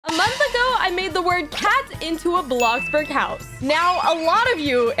made the word cat into a Bloxburg house. Now, a lot of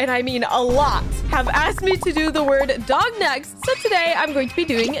you, and I mean a lot, have asked me to do the word dog next. So today I'm going to be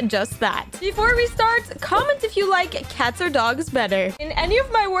doing just that. Before we start, comment if you like cats or dogs better. In any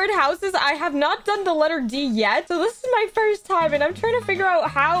of my word houses, I have not done the letter D yet. So this is my first time and I'm trying to figure out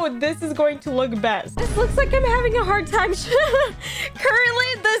how this is going to look best. This looks like I'm having a hard time.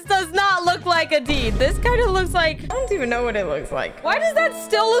 Currently, this does not look like a D. This kind of looks like... I don't even know what it looks like. Why does that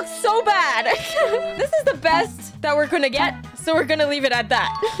still look so bad? This is the best that we're gonna get. So we're gonna leave it at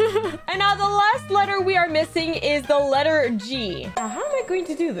that. And now the last letter we are missing is the letter G. Now, how am I going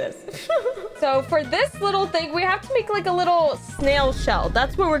to do this? So for this little thing, we have to make like a little snail shell.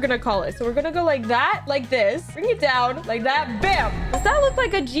 That's what we're gonna call it. So we're gonna go like that, like this. Bring it down, like that. Bam! Does that look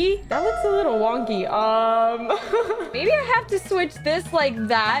like a G? That looks a little wonky. Maybe I have to switch this like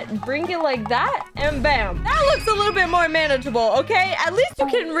that, bring it like that, and bam. That looks a little bit more manageable, okay? At least you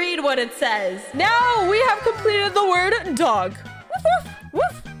can read what it says. Now we have completed the word dog. Woof, woof,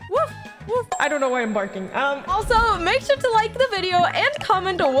 woof, woof, woof. I don't know why I'm barking. Also, make sure to like the video and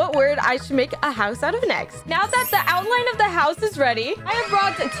comment on what word I should make a house out of next. Now that the outline of the house is ready, I have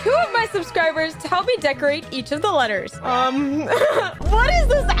brought 2 of my subscribers to help me decorate each of the letters. What is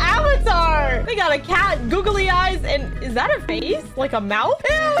this avatar? They got a cat, googly eyes, and is that a face? Like a mouth?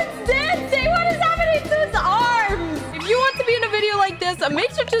 Ew, it's dancing! What is happening to its arms? If you want to be in a video like this,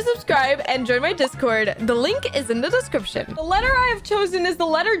 make sure to subscribe and join my Discord. The link is in the description. The letter I have chosen is the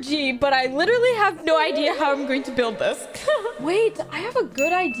letter G, but I literally have no idea how I'm going to build this. Wait, I have a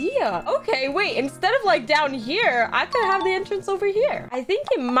good idea. Okay, wait, instead of like down here, I could have the entrance over here. I think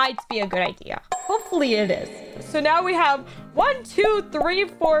it might be a good idea. Hopefully it is. So now we have 1, 2, 3,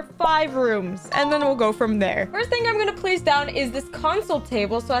 4, 5 rooms, and then we'll go from there. First thing I'm gonna place down is this console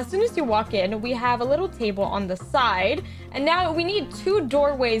table. So as soon as you walk in, we have a little table on the side, and now we need 2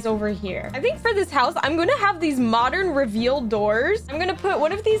 doorways over here. I think for this house, I'm gonna have these modern reveal doors. I'm gonna put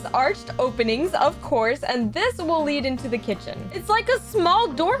one of these arched openings, of course, and this will lead into the kitchen. It's like a small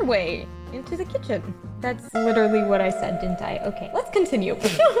doorway into the kitchen. That's literally what I said, didn't I? Okay, let's continue.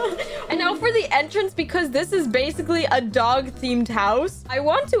 And now for the entrance, because this is basically a dog-themed house, I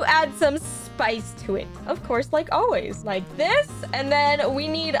want to add some spice to it. Of course, like always. Like this, and then we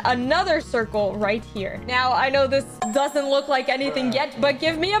need another circle right here. Now, I know this doesn't look like anything yet, but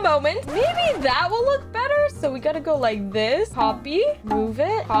give me a moment. Maybe that will look better. So we gotta go like this. Copy, move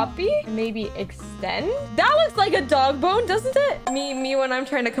it, copy, and maybe extend. That looks like a dog bone, doesn't it? Me when I'm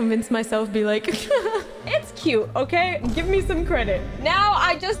trying to convince myself, be like... It's cute, okay? Give me some credit. Now,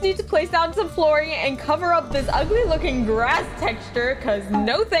 I just need to place down some flooring and cover up this ugly looking grass texture, because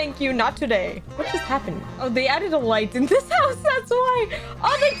no thank you, not today. What just happened? Oh, they added a light in this house, that's why.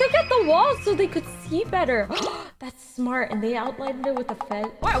 Oh, they took out the wall so they could see better. That's smart, and they outlined it with a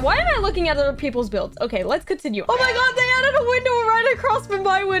fence. Why am I looking at other people's builds? Okay, let's continue. Oh my god, they added a window right across from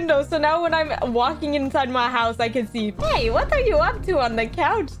my window, so now when I'm walking inside my house, I can see, hey, what are you up to on the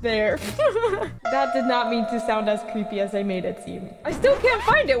couch there? That did not mean to sound as creepy as I made it seem. I still can't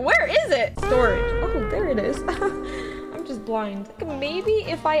find it. Where is it? Storage. Oh, there it is. I'm just blind. Maybe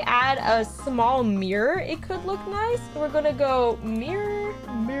if I add a small mirror, it could look nice. So we're gonna go mirror,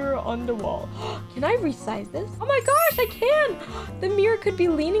 mirror on the wall. Can I resize this? Oh my gosh, I can. The mirror could be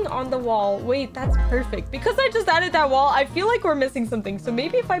leaning on the wall. Wait, that's perfect. Because I just added that wall, I feel like we're missing something. So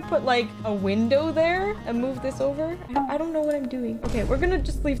maybe if I put like a window there and move this over. I don't know what I'm doing. Okay, we're gonna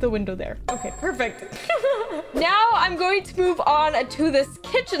just leave the window there. Okay, perfect. Now I'm going to move on to this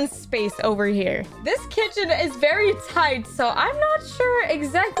kitchen space over here. This kitchen is very tight, so I'm not sure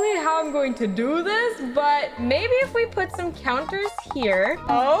exactly how I'm going to do this, but maybe if we put some counters here.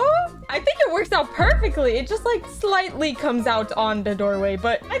 Oh, I think it works out perfectly. It just like slightly comes out on the doorway,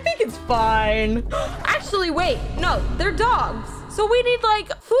 but I think it's fine. Actually, wait, no, they're dogs. So we need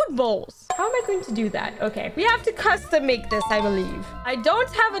like food bowls. How am I going to do that? Okay, we have to custom make this, I believe. I don't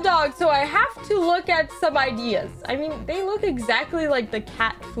have a dog, so I have to look at some ideas. I mean, they look exactly like the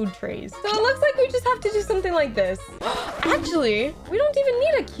cat food trays. So it looks like we just have to do something like this. Actually, we don't even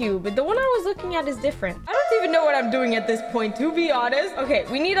need a cube. The one I was looking at is different. I don't even know what I'm doing at this point, to be honest. Okay,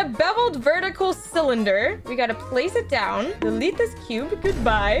 we need a beveled vertical cylinder. We gotta place it down. Delete this cube.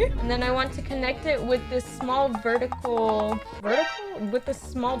 Goodbye. And then I want to connect it with this small vertical with a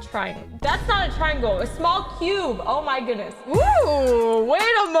small triangle. That's not a triangle. A small cube. Oh my goodness. Ooh,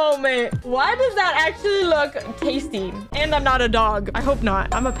 wait a moment. Why does that actually look tasty? And I'm not a dog. I hope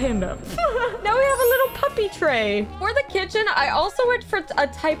not. I'm a panda. Now we have a little puppy tray. For the kitchen, I also went for a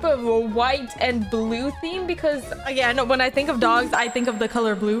type of white and blue theme because, again, when I think of dogs, I think of the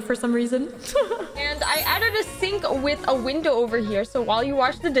color blue for some reason. And I added a sink with a window over here. So while you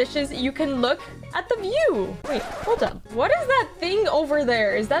wash the dishes, you can look at the view. Wait, hold up. What is that thing over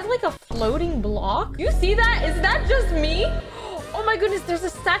there? Is that like a floating block? You see that? Is that just me? Oh my goodness, there's a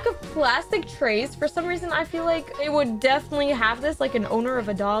stack of plastic trays. For some reason, I feel like they would definitely have this, like an owner of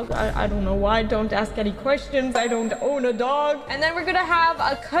a dog. I don't know why. Don't ask any questions. I don't own a dog. And then we're gonna have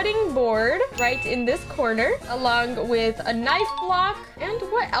a cutting board right in this corner, along with a knife block. And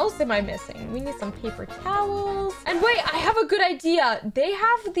what else am I missing? We need some paper towels. And wait, I have a good idea. They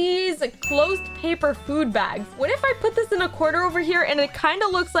have these closed paper food bags. What if I put this in a corner over here and it kind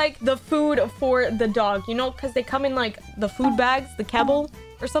of looks like the food for the dog, you know, because they come in like the food bags, the kibble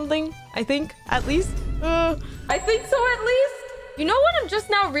or something, I think, at least. I think so, at least. You know what I'm just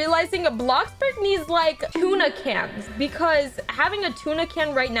now realizing? Bloxburg needs like tuna cans, because having a tuna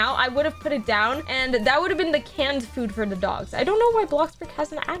can right now, I would have put it down and that would have been the canned food for the dogs. I don't know why Bloxburg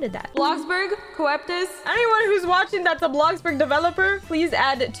hasn't added that. Bloxburg, Coeptus, anyone who's watching that's a Bloxburg developer, please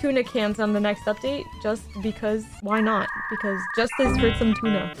add tuna cans on the next update, just because, why not? Because justice for some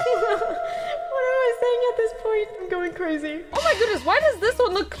tuna. At this point, I'm going crazy. Oh my goodness, why does this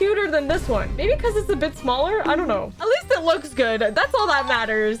one look cuter than this one? Maybe because it's a bit smaller? I don't know. At least it looks good. That's all that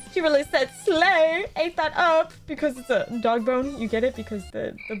matters. She really said slay. Ate that up because it's a dog bone. You get it? Because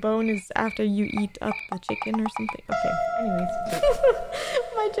the bone is after you eat up the chicken or something. Okay, anyways.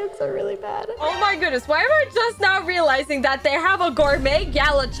 My jokes are really bad. Oh my goodness, why am I just now realizing that they have a gourmet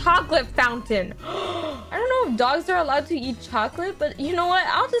gala chocolate fountain? I don't know if dogs are allowed to eat chocolate, but you know what?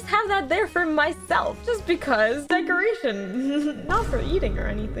 I'll just have that there for myself. Just because decoration, not for eating or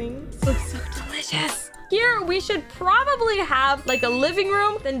anything. This looks so delicious. Here, we should probably have like a living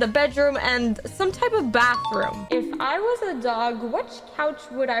room, then the bedroom, and some type of bathroom. If I was a dog, which couch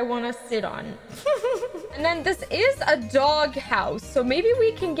would I want to sit on? And then this is a dog house. So maybe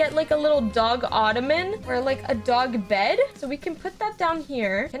we can get like a little dog ottoman or like a dog bed. So we can put that down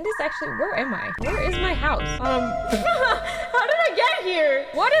here. Can this actually, where am I? Where is my house? How did I get here?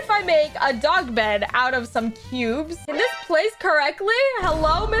 What if I make a dog bed out of some cubes? Can this place correctly?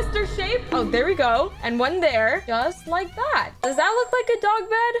 Hello, Mr. Shape? Oh, there we go. And one there, just like that. Does that look like a dog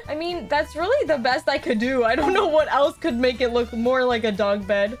bed? I mean, that's really the best I could do. I don't know what else could make it look more like a dog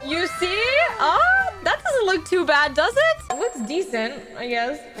bed. You see? Oh, that doesn't look too bad, does it? It looks decent, I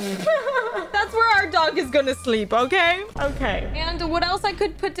guess. That's where our dog is gonna sleep, okay? Okay. And what else I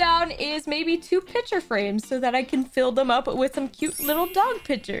could put down is maybe 2 picture frames so that I can fill them up with some cute little dog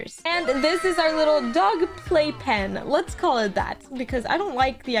pictures. And this is our little dog playpen. Let's call it that, because I don't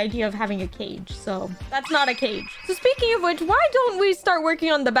like the idea of having a cage, so that's not a cage. So speaking of which, why don't we start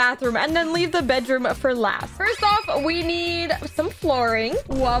working on the bathroom and then leave the bedroom for last? First off, we need some flooring.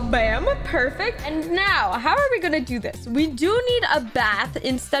 Wabam, perfect. And now, how are we gonna do this? We do need a bath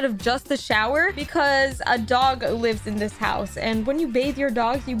instead of just a shower because a dog lives in this house. And when you bathe your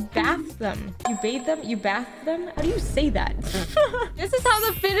dogs, you bath them. You bathe them? You bath them? How do you say that? This is how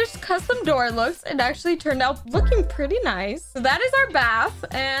the finished custom door looks. It actually turned out looking pretty nice. So that is our bath.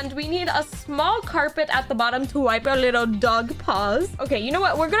 And we need a small carpet at the bottom to wipe our little dog paws. Okay, you know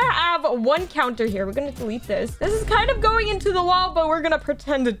what? We're gonna have one counter here. We're gonna delete this. This is kind of going into the wall, but we're gonna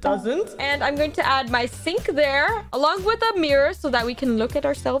pretend it doesn't. And I'm going to add my sink there, along with a mirror so that we can look at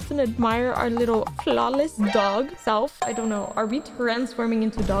ourselves and admire our little flawless dog self. I don't know. Are we transforming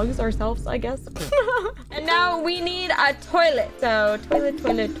into dogs ourselves, I guess? And now we need a toilet. So toilet.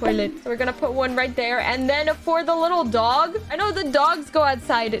 So we're gonna put one right there. And then for the little dog, I know the dogs go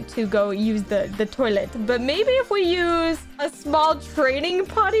outside to go use the toilet, but maybe if we use a small training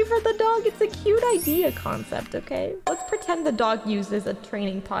potty for the dog, it's a cute idea concept, okay? Let's pretend the dog uses a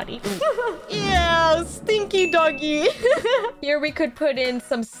training potty. Yeah, stinky doggy. Here we could put in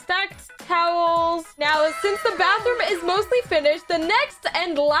some stacked towels. Now, since the bathroom is mostly finished, the next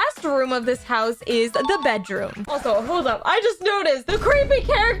and last room of this house is the bedroom. Also, hold up. I just noticed the creepy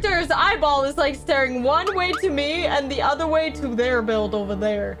character's eyeball is like staring one way to me and the other way to their build over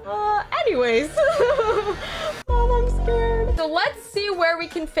there. Anyways. Mom, I'm scared. So let's see where we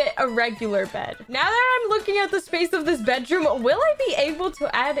can fit a regular bed. Now that I'm looking at the space of this bedroom, will I be able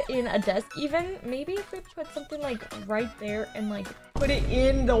to add in a desk even? Maybe if we put something like right there and like put it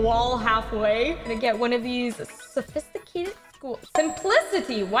in the wall halfway and get one of these sophisticated school.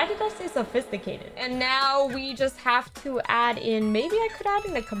 Simplicity. Why did I say sophisticated? And now we just have to add in, maybe I could add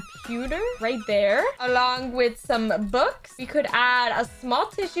in a computer right there, along with some books. We could add a small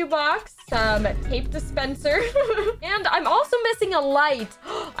tissue box, some tape dispenser, and I'm also missing a light.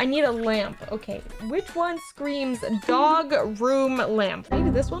 I need a lamp. Okay, which one screams dog room lamp?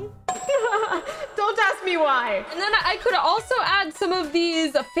 Maybe this one? Don't ask me why. And then I could also add some of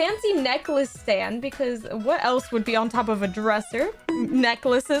these fancy necklace stand, because what else would be on top of a dresser?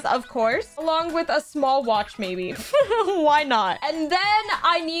 Necklaces, of course, along with a small watch, maybe. Why not? And then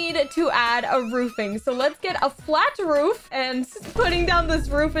I need to add a roofing. So let's get a flat roof, and putting down this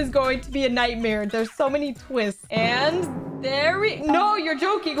roof is going to be a nightmare. There's so many twists. And there we... No, you're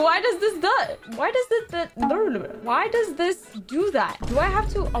joking. Why does this do... Why does this do that? Do I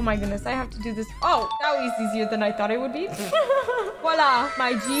have to... Oh my goodness, I have to do this. Oh, that was easier than I thought it would be. Voila,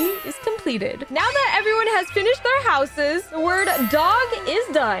 my G is completed. Now that everyone has finished their houses, the word dog is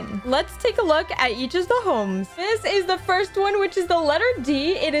done. Let's take a look at each of the homes. This is the first one, which is the letter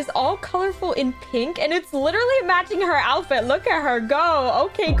D. It is all colorful in pink, and it's literally matching her outfit. Look at her go.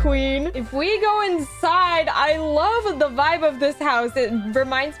 Okay, queen. If we go inside, I love the vibe of this house. It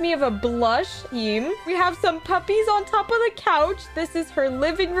reminds me of a blush theme. We have some puppies on top of the couch. This is her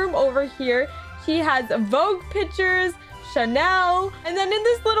living room over here. She has Vogue pictures, Chanel, and then in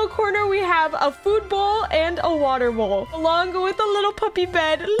this little corner we have a food bowl and a water bowl, along with a little puppy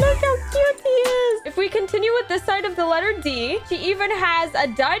bed. Look how cute he is. If we continue with this side of the letter D, she even has a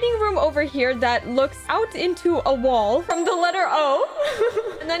dining room over here that looks out into a wall from the letter O.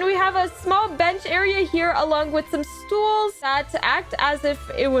 And then we have a small bench area here, along with some stools that act as if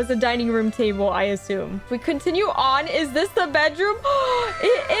it was a dining room table, I assume. If we continue on, is this the bedroom?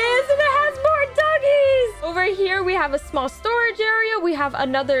 It is, and it has more doggies. Over here we have a small storage area. We have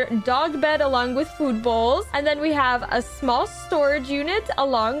another dog bed along with food bowls, and then we have a small storage unit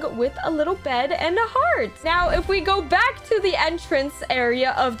along with a little bed and a heart. Now if we go back to the entrance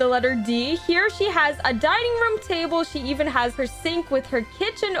area of the letter D, here she has a dining room table. She even has her sink with her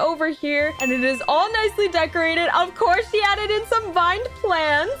kitchen over here, and it is all nicely decorated. Of course, she added in some vined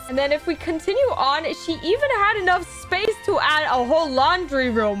plants. And then if we continue on, she even had enough space to add a whole laundry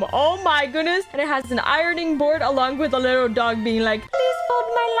room. Oh my goodness. And it has an ironing board along with a little dog being like, please fold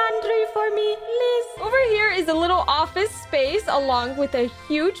my laundry for me, please. Over here is a little office space along with a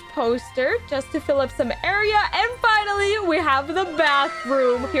huge poster just to fill up some area. And finally, we have the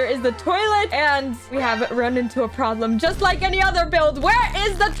bathroom. Here is the toilet, and we have run into a problem just like any other build. Where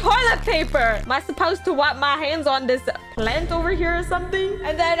is the toilet paper? Am I supposed to wipe my hands on this plant over here or something?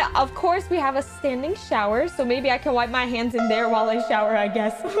 And then, of course, we have a standing shower, so maybe I can wipe my hands in there while I shower, I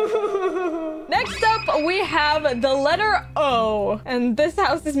guess. Next up, we have the letter O. And this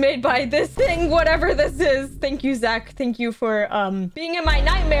house is made by this thing, whatever this is. Thank you, Zach. Thank you for being in my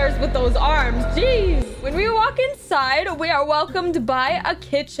nightmares with those arms. Jeez. When we walk inside, we are welcomed by a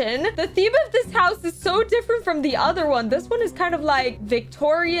kitchen. The theme of this house is so different from the other one. This one is kind of like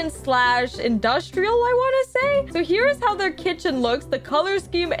Victorian / industrial, I want to say. So here's how their kitchen looks. The color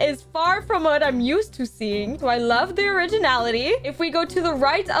scheme is far from what I'm used to seeing, so I love the originality. If we go to the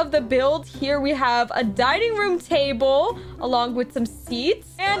right of the build, here we have a dining room table along with some seats,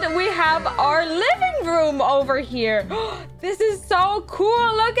 and we have our living room over here. This is so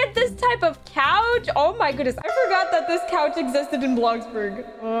cool. Look at this type of couch. Oh my goodness, I forgot that this couch existed in Bloxburg.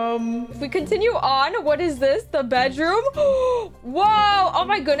 If we continue on, what is this? The bedroom. Whoa, oh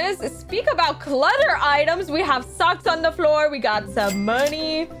my goodness. Speak about clutter items. We have socks on the floor. We got some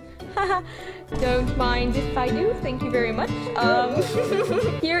money. Don't mind if I do. Thank you very much.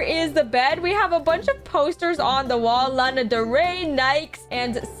 Here is the bed. We have a bunch of posters on the wall. Lana Del Rey, Nikes,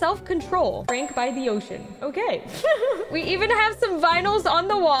 and Self-Control. Frank by the Ocean. Okay. We even have some vinyls on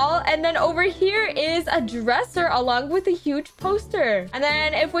the wall. And then over here is a dresser along with a huge poster. And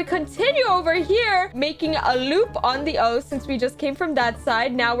then if we continue over here, making a loop on the O, since we just came from that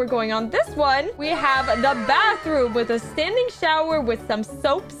side, now we're going on this one. We have the bathroom with a standing shower with some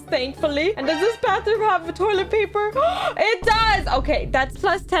soaps, thankfully. And does this bathroom have a toilet paper? It does. Okay, that's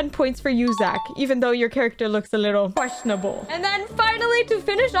plus 10 points for you, Zach, even though your character looks a little questionable. And then finally, to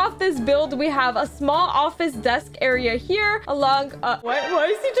finish off this build, we have a small office desk area here along why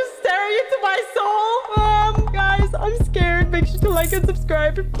is he just staring into my soul? Guys, I'm scared. Make sure to like and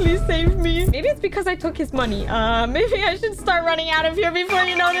subscribe. Please save me. Maybe it's because I took his money. Maybe I should start running out of here before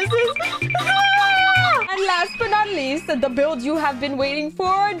he notices. And last but not least, the build you have been waiting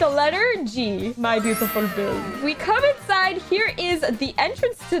for, the letter G. My beautiful build. We come inside side, here is the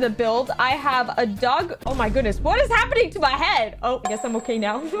entrance to the build. I have a dog. Oh my goodness, what is happening to my head? Oh, I guess I'm okay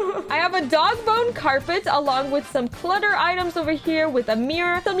now. I have a dog bone carpet along with some clutter items over here with a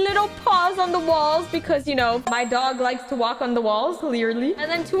mirror, some little paws on the walls because, you know, my dog likes to walk on the walls, clearly. And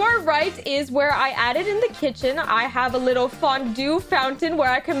then to our right is where I added in the kitchen. I have a little fondue fountain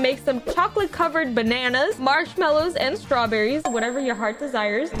where I can make some chocolate-covered bananas, marshmallows, and strawberries, whatever your heart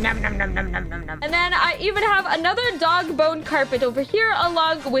desires. Nom, nom, nom, nom, nom, nom, nom. And then I even have another dog bone carpet over here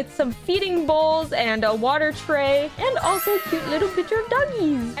along with some feeding bowls and a water tray and also a cute little picture of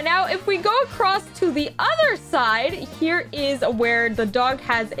doggies. And now if we go across to the other side, here is where the dog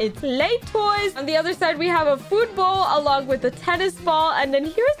has its play toys. On the other side, we have a food bowl along with a tennis ball. And then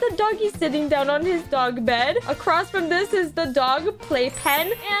here's the doggy sitting down on his dog bed. Across from this is the dog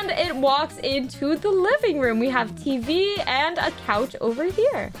playpen, and it walks into the living room. We have TV and a couch over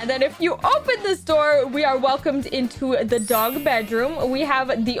here. And then if you open this door, we are welcomed into the dog bedroom. We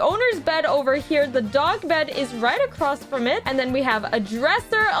have the owner's bed over here. The dog bed is right across from it. And then we have a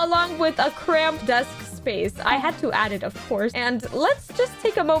dresser along with a cramped desk space. I had to add it, of course. And let's just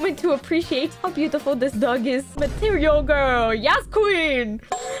take a moment to appreciate how beautiful this dog is. Material girl. Yes, queen.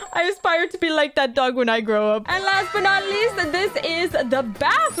 I aspire to be like that dog when I grow up. And last but not least, this is the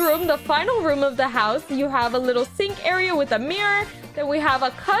bathroom, the final room of the house. You have a little sink area with a mirror. Then we have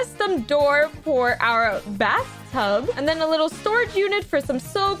a custom door for our bathtub. And then a little storage unit for some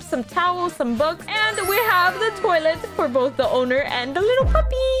soap, some towels, some books. And we have the toilet for both the owner and the little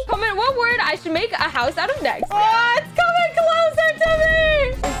puppy. Comment what word I should make a house out of next. Oh, it's coming closer to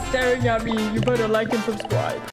me. It's staring at me. You better like and subscribe.